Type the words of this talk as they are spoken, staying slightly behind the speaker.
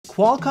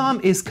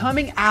Qualcomm is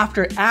coming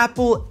after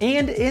Apple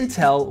and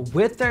Intel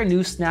with their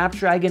new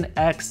Snapdragon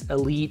X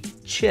Elite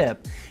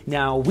chip.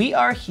 Now, we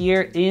are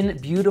here in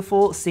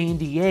beautiful San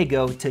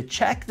Diego to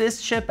check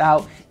this chip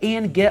out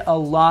and get a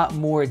lot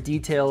more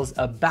details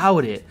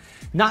about it.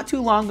 Not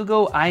too long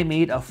ago, I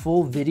made a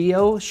full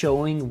video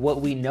showing what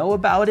we know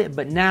about it,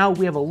 but now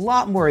we have a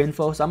lot more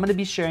info, so I'm gonna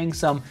be sharing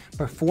some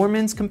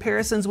performance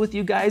comparisons with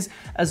you guys,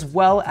 as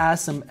well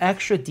as some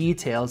extra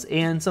details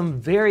and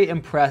some very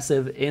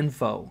impressive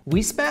info.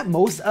 We spent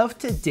most of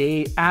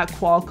today at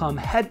Qualcomm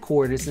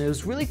headquarters, and it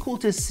was really cool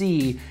to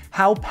see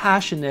how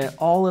passionate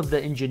all of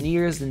the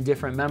engineers and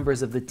different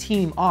members of the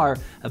team are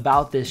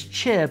about this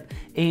chip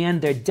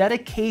and their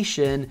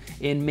dedication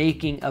in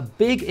making a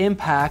big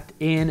impact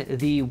in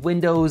the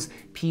Windows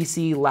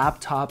PC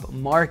laptop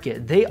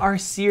market. They are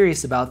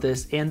serious about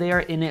this and they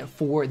are in it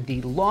for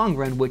the long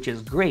run, which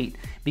is great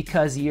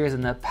because years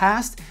in the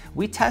past,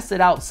 we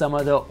tested out some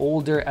of the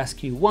older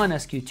SQ1,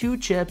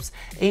 SQ2 chips,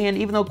 and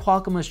even though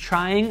Qualcomm was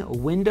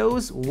trying,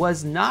 Windows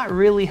was not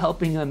really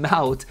helping them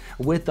out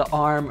with the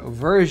ARM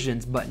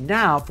versions. But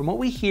now, from what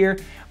we hear,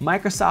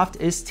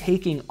 Microsoft is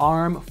taking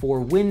ARM for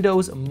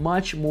Windows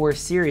much more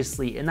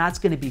seriously, and that's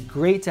going to be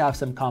great to have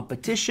some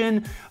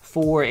competition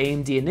for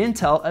AMD and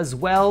Intel, as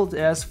well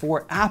as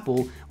for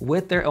Apple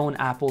with their own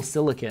Apple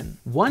Silicon.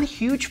 One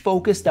huge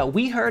focus that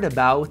we heard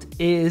about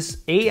is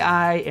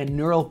AI and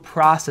neural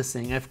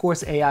processing. Of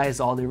course, AI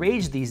is all the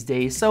rage these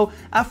days, so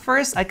at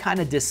first I kind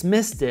of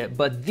dismissed it,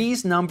 but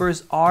these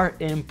numbers are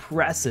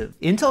impressive.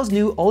 Intel's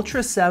new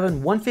Ultra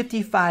 7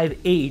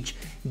 155H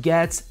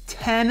gets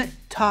 10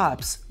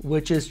 TOPS,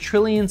 which is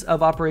trillions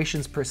of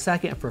operations per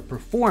second for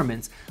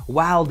performance,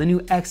 while the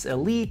new X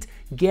Elite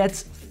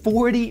gets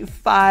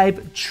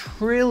 45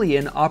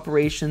 trillion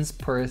operations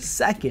per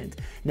second.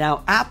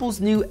 Now,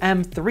 Apple's new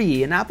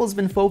M3, and Apple's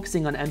been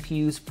focusing on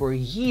NPUs for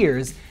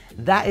years,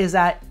 that is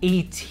at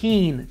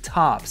 18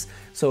 TOPS.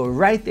 So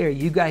right there,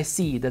 you guys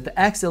see that the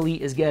X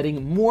Elite is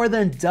getting more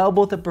than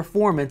double the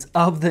performance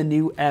of the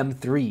new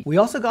M3. We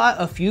also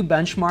got a few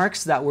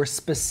benchmarks that were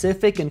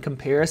specific in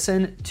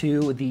comparison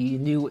to the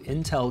new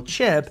Intel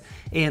chip,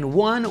 and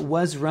one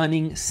was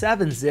running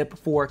 7-zip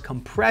for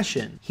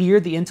compression.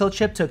 Here, the Intel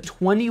chip took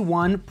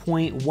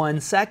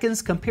 21.1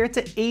 seconds compared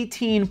to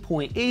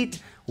 18.8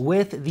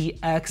 with the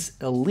X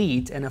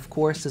Elite. And of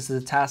course, this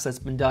is a task that's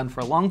been done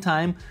for a long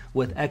time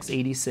with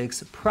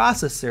x86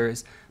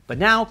 processors. But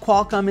now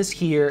Qualcomm is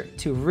here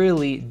to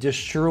really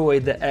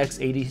destroy the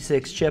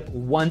x86 chip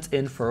once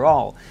and for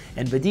all.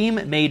 And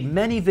Vadim made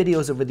many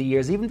videos over the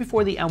years, even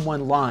before the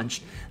M1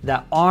 launched,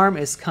 that ARM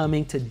is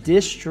coming to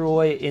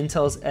destroy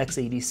Intel's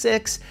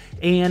x86,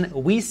 and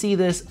we see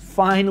this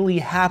finally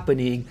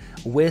happening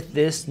with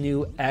this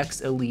new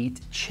X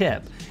Elite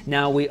chip.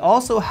 Now, we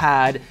also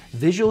had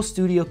Visual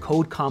Studio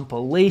Code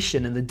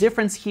compilation, and the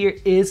difference here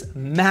is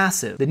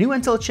massive. The new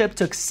Intel chip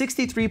took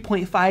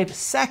 63.5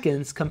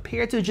 seconds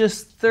compared to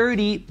just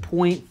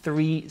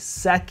 30.3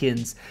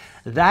 seconds.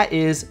 That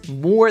is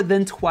more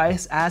than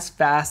twice as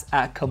fast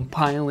at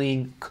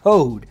compiling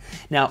code.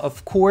 Now,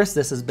 of course,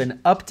 this has been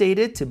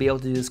updated to be able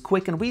to do this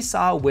quick, and we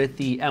saw with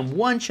the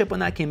M1 chip when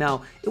that came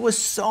out, it was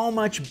so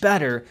much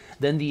better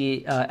than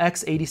the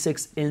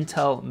x86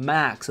 Intel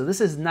Mac. So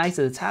this is nice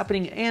that it's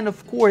happening, and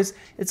of course,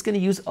 it's gonna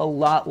use a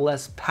lot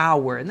less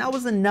power. And that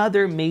was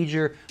another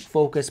major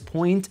focus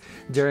point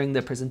during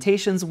the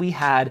presentations we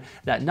had,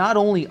 that not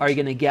only are you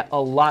gonna get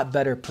a lot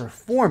better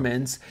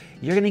performance,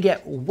 you're gonna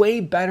get way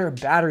better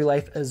battery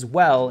life as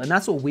well. And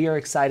that's what we are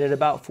excited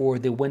about for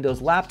the Windows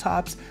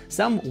laptops.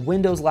 Some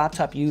Windows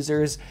laptop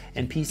users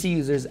and PC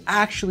users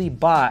actually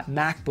bought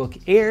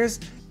MacBook Airs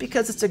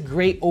because it's a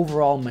great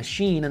overall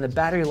machine and the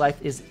battery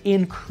life is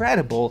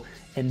incredible.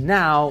 And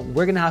now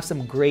we're gonna have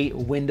some great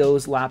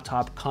Windows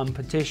laptop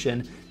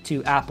competition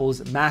to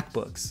Apple's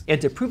MacBooks. And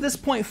to prove this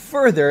point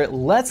further,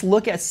 let's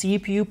look at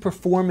CPU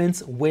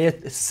performance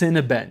with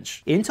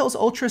Cinebench. Intel's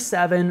Ultra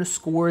 7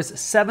 scores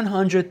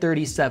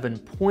 737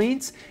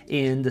 points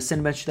in the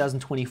Cinebench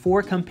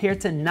 2024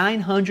 compared to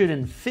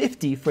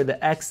 950 for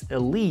the X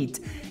Elite,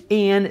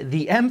 and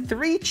the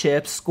M3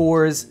 chip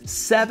scores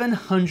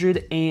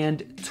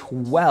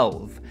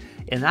 712.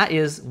 And that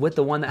is with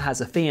the one that has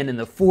a fan in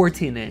the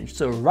 14-inch.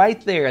 So right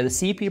there, the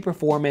CPU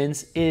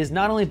performance is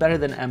not only better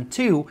than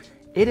M2,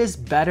 it is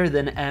better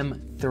than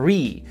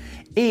M3.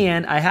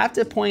 And I have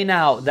to point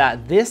out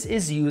that this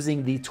is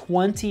using the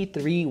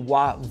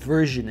 23-watt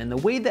version. And the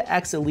way the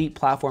X Elite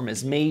platform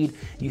is made,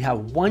 you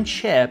have one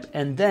chip,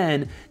 and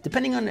then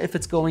depending on if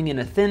it's going in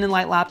a thin and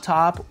light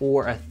laptop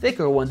or a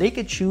thicker one, they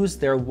could choose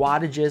their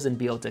wattages and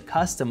be able to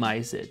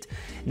customize it.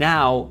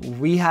 Now,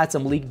 we had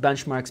some leaked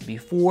benchmarks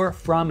before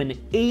from an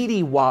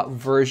 80-watt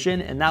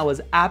version, and that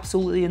was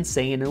absolutely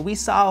insane. And we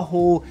saw a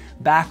whole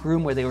back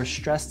room where they were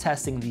stress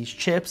testing these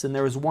chips, and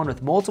there was one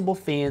with multiple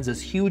fans,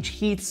 this huge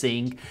heat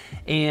sink,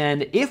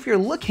 And if you're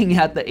looking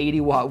at the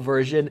 80-watt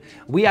version,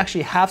 we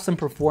actually have some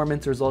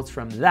performance results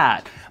from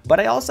that. But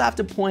I also have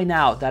to point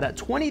out that at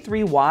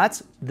 23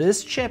 watts,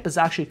 this chip is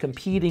actually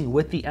competing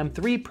with the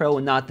M3 Pro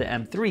and not the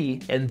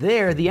M3. And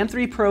there, the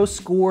M3 Pro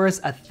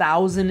scores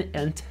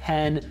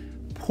 1,010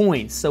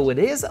 points. So it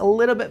is a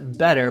little bit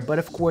better, but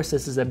of course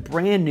this is a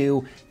brand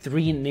new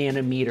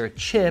 3nm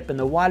chip and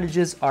the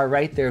wattages are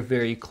right there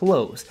very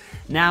close.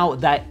 Now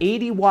that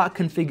 80-watt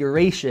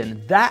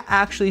configuration, that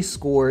actually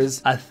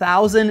scores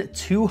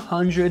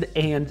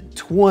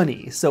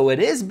 1,220. So it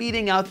is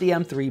beating out the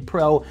M3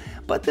 Pro,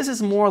 but this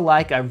is more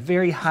like a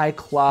very high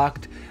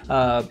clocked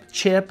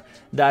chip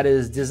that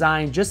is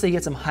designed just to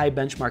get some high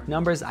benchmark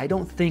numbers. I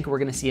don't think we're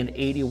gonna see an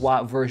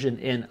 80-watt version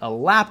in a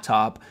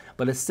laptop,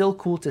 but it's still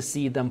cool to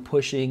see them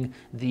pushing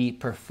the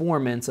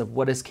performance of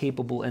what is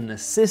capable in the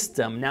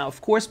system. Now,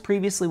 of course,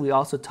 previously we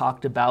also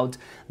talked about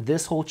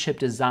this whole chip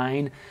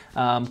design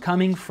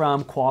coming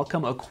from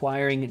Qualcomm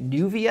acquiring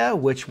Nuvia,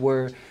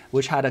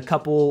 which had a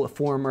couple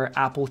former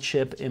Apple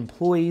chip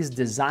employees,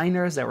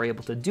 designers that were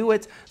able to do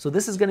it. So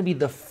this is gonna be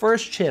the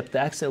first chip,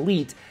 the X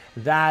Elite,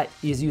 that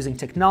is using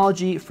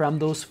technology from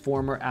those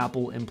former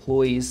Apple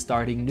employees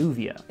starting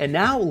Nuvia. And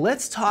now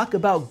let's talk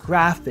about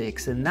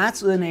graphics, and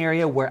that's an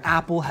area where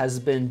Apple has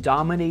been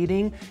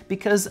dominating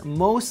because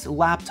most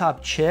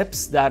laptop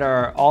chips that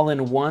are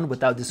all-in-one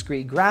without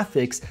discrete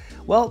graphics,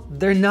 well,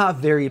 they're not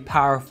very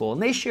powerful.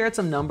 And they shared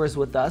some numbers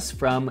with us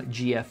from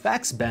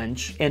GFX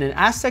Bench. And in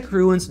Aztec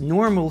Ruin's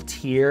normal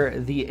tier,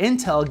 the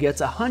Intel gets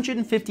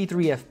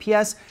 153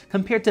 FPS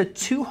compared to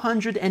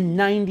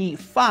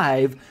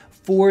 295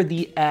 for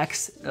the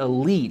X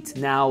Elite.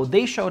 Now,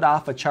 they showed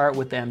off a chart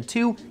with the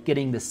M2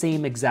 getting the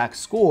same exact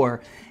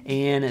score,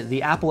 and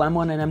the Apple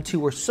M1 and M2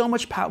 were so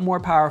much more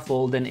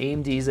powerful than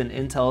AMD's and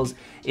Intel's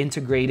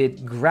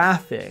integrated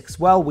graphics.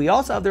 Well, we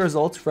also have the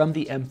results from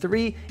the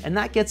M3, and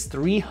that gets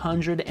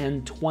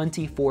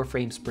 324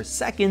 frames per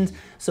second,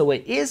 so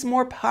it is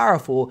more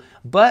powerful,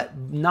 but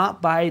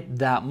not by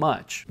that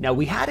much. Now,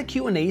 we had a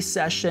Q&A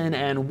session,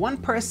 and one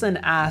person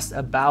asked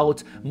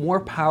about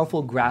more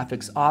powerful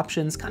graphics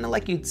options, kind of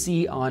like you'd see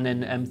on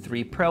an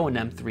M3 Pro and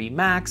M3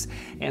 Max,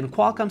 and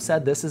Qualcomm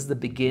said this is the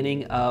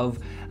beginning of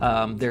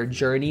their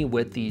journey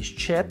with these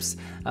chips.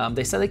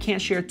 They said they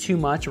can't share too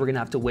much, we're gonna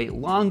have to wait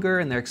longer,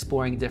 and they're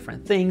exploring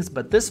different things,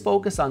 but this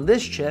focus on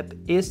this chip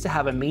is to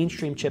have a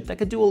mainstream chip that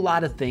could do a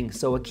lot of things.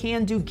 So it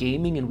can do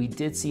gaming, and we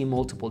did see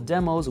multiple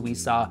demos. We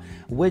saw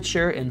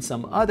Witcher and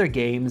some other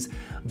games,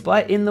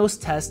 but in those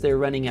tests they're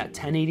running at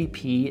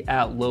 1080p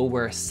at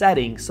lower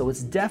settings, so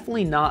it's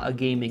definitely not a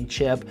gaming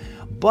chip.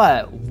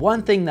 But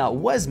one thing that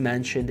was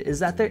mentioned is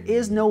that there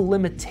is no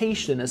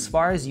limitation as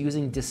far as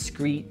using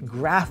discrete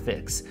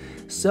graphics.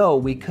 So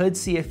we could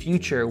see a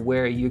future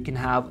where you can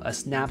have a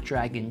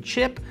Snapdragon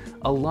chip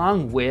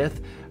along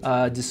with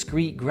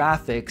discrete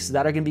graphics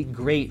that are going to be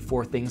great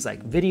for things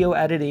like video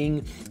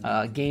editing,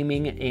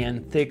 gaming,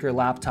 and thicker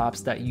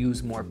laptops that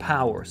use more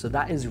power. So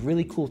that is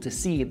really cool to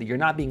see that you're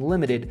not being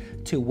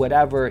limited to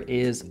whatever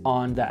is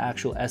on the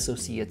actual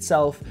SoC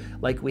itself,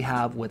 like we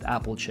have with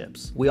Apple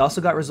chips. We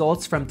also got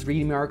results from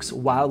 3D Mark's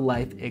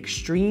Wildlife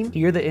Extreme.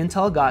 Here the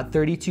Intel got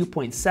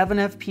 32.7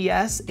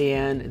 FPS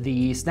and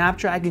the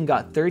Snapdragon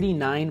got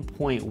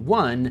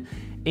 39.1.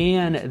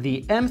 And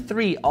the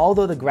M3,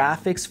 although the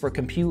graphics for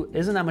compute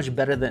isn't that much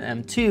better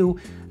than M2,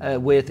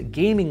 with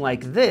gaming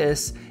like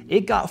this,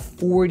 it got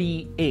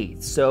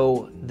 48.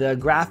 So the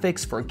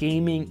graphics for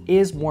gaming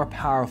is more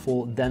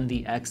powerful than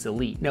the X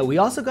Elite. Now, we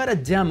also got a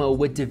demo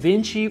with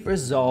DaVinci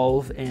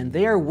Resolve, and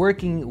they are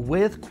working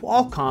with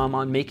Qualcomm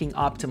on making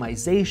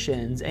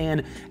optimizations.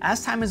 And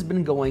as time has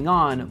been going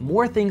on,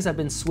 more things have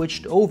been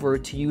switched over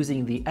to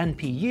using the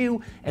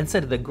NPU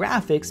instead of the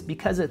graphics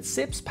because it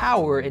sips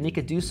power and it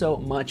could do so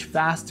much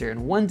faster.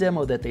 And one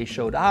demo that they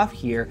showed off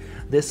here,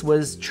 this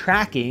was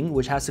tracking,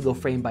 which has to go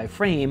frame by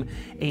frame,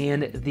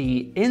 and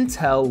the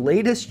Intel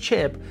latest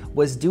chip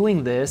was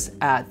doing this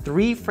at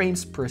 3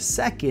 frames per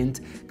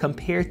second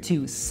compared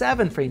to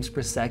 7 frames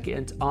per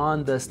second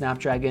on the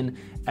Snapdragon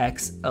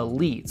X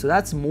Elite. So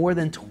that's more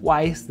than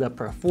twice the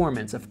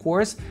performance. Of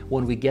course,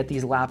 when we get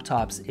these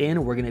laptops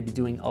in, we're gonna be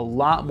doing a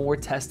lot more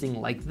testing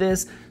like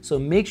this. So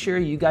make sure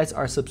you guys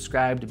are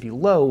subscribed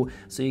below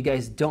so you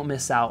guys don't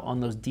miss out on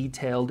those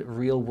detailed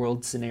real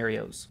world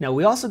scenarios. Now,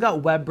 we also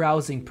got web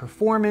browsing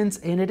performance,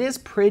 and it is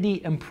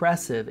pretty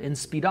impressive. In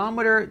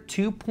speedometer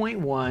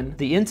 2.1,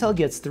 the Intel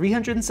gets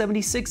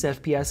 376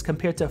 FPS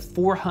compared to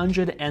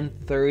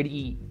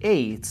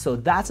 438. So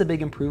that's a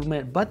big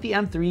improvement, but the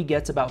M3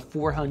 gets about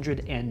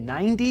 490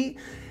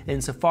 in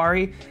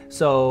Safari,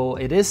 so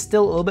it is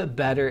still a little bit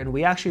better. And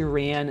we actually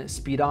ran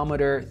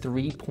speedometer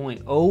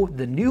 3.0,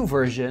 the new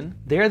version.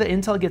 There the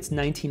Intel gets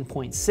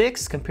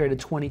 19.6 compared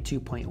to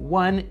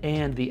 22.1,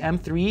 and the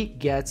M3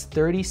 gets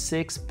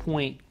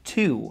 36.8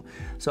 2.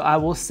 So I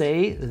will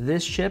say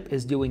this chip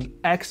is doing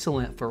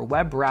excellent for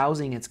web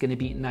browsing. It's going to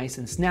be nice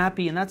and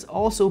snappy, and that's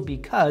also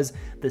because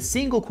the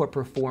single core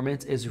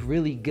performance is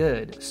really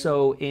good.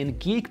 So in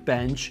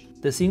Geekbench,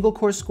 the single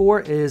core score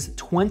is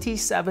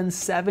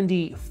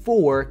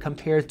 2774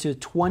 compared to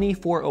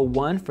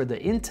 2401 for the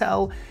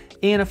Intel.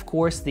 And of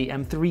course, the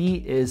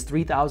M3 is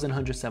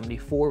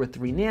 3174 with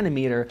 3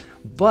 nanometer,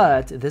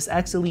 but this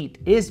X Elite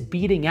is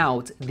beating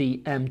out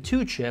the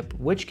M2 chip,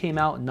 which came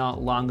out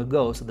not long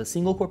ago. So the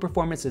single core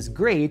performance is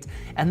great.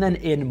 And then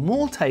in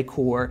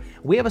multi-core,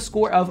 we have a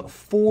score of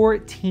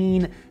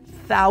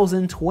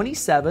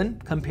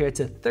 14,027 compared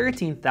to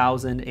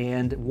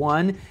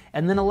 13,001,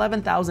 and then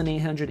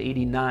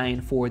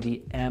 11,889 for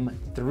the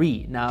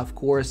M3. Now, of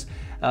course,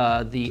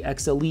 the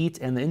X Elite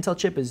and the Intel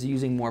chip is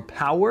using more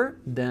power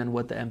than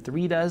what the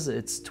M3 does.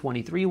 It's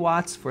 23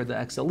 watts for the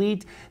X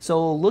Elite.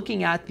 So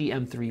looking at the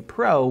M3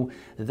 Pro,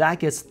 that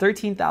gets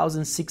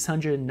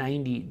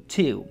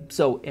 13,692.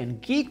 So in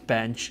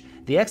Geekbench,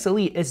 the X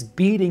Elite is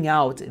beating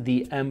out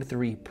the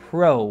M3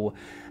 Pro.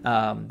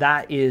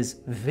 That is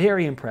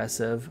very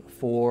impressive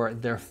for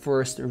their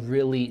first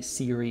really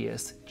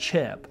serious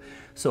chip.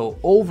 So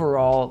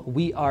overall,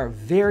 we are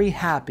very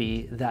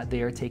happy that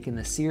they are taking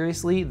this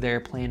seriously. They're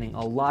planning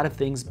a lot of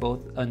things,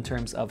 both in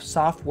terms of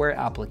software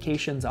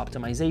applications,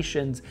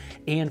 optimizations,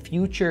 and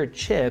future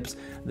chips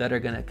that are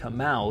gonna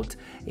come out.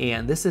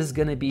 And this is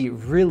gonna be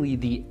really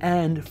the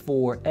end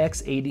for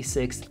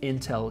x86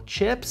 Intel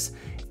chips,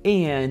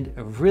 and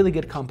a really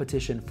good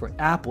competition for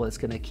Apple. It's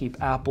gonna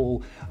keep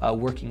Apple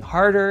working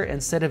harder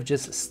instead of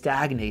just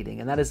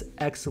stagnating, and that is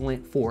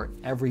excellent for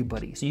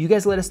everybody. So you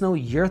guys let us know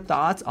your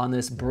thoughts on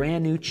this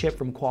brand new chip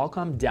from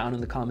Qualcomm down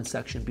in the comment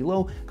section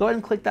below. Go ahead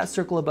and click that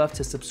circle above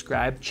to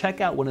subscribe. Check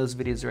out one of those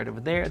videos right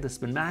over there. This has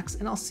been Max,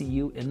 and I'll see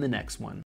you in the next one.